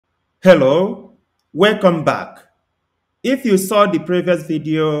Hello, welcome back. If you saw the previous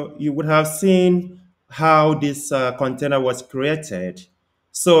video, you would have seen how this container was created.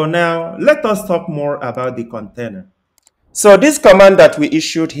 So now let us talk more about the container. So this command that we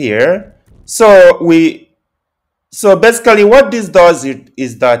issued here, so basically what this does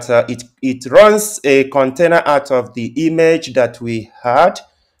is that it runs a container out of the image that we had,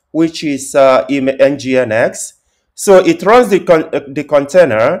 which is nginx. So it runs the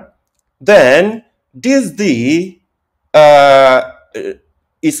container. Then this D uh,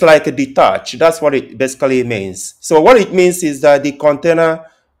 is like a detach. That's what it basically means. So what it means is that the container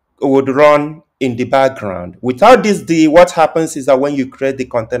would run in the background. Without this D, what happens is that when you create the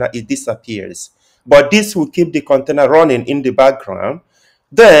container, it disappears. But this will keep the container running in the background.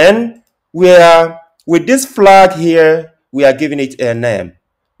 Then we are, with this flag here, we are giving it a name,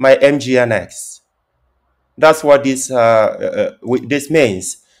 my mgnx. That's what this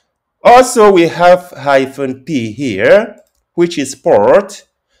means. Also, we have -p here, which is port.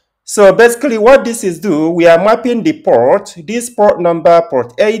 So basically what this is we are mapping the port. This port number,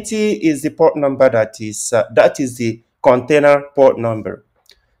 port 80, is the port number that is the container port number.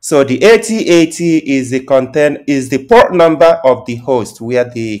 So the 8080 is the port number of the host where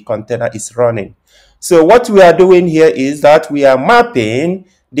the container is running. So what we are doing here is that we are mapping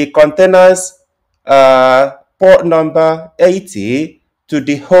the container's port number 80 to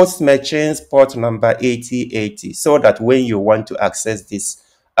the host machine's port number 8080, so that when you want to access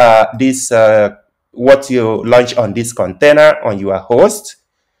what you launch on this container on your host,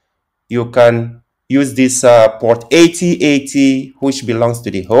 you can use this port 8080, which belongs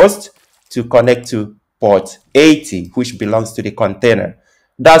to the host, to connect to port 80, which belongs to the container.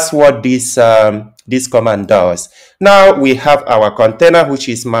 That's what this command does. Now we have our container, which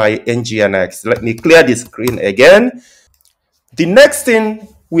is my nginx. Let me clear the screen again. The next thing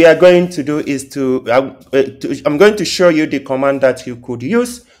we are going to do is I'm going to show you the command that you could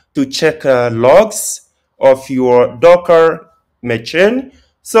use to check logs of your Docker machine.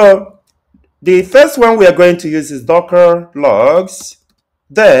 So the first one we are going to use is docker logs,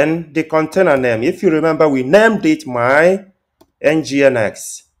 then the container name. If you remember, we named it my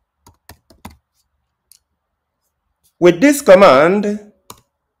nginx. With this command,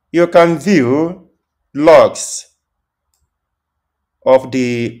 you can view logs of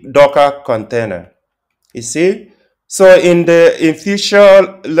the Docker container. You see? So in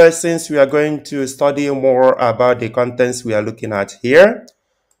future lessons, we are going to study more about the contents we are looking at here.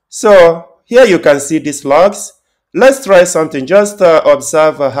 So here you can see these logs. Let's try something. Just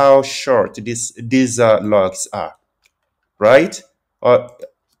observe how short these logs are, right?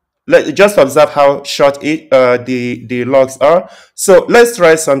 Just observe how short the logs are. So let's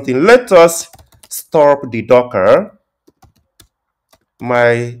try something. Let us stop the Docker,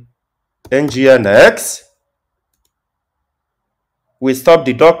 my nginx. We stop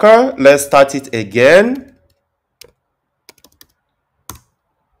the Docker. Let's start it again.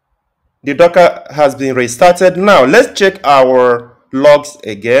 The Docker has been restarted. Now let's check our logs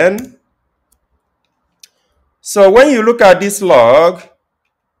again. So when you look at this log,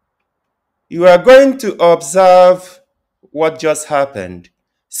 you are going to observe what just happened.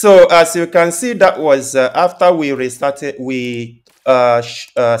 So as you can see, that was after we restarted, we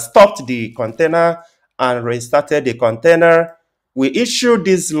stopped the container and restarted the container. We issued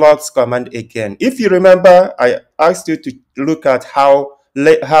this logs command again. If you remember, I asked you to look at how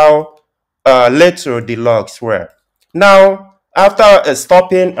later the logs were. Now, after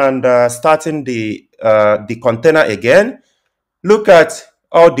stopping and starting the container again, look at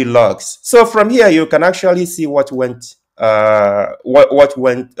all the logs. So from here, you can actually see what went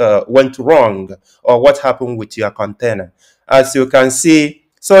wrong, or what happened with your container. As you can see,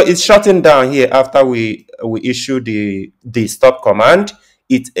 so it's shutting down here after we issue the stop command.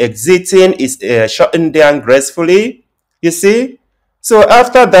 It's exiting, it's shutting down gracefully. You see? So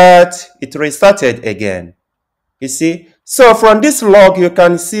after that, it restarted again. You see? So from this log, you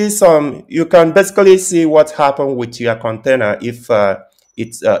can basically see what happened with your container if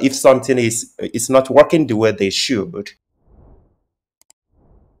something is not working the way they should.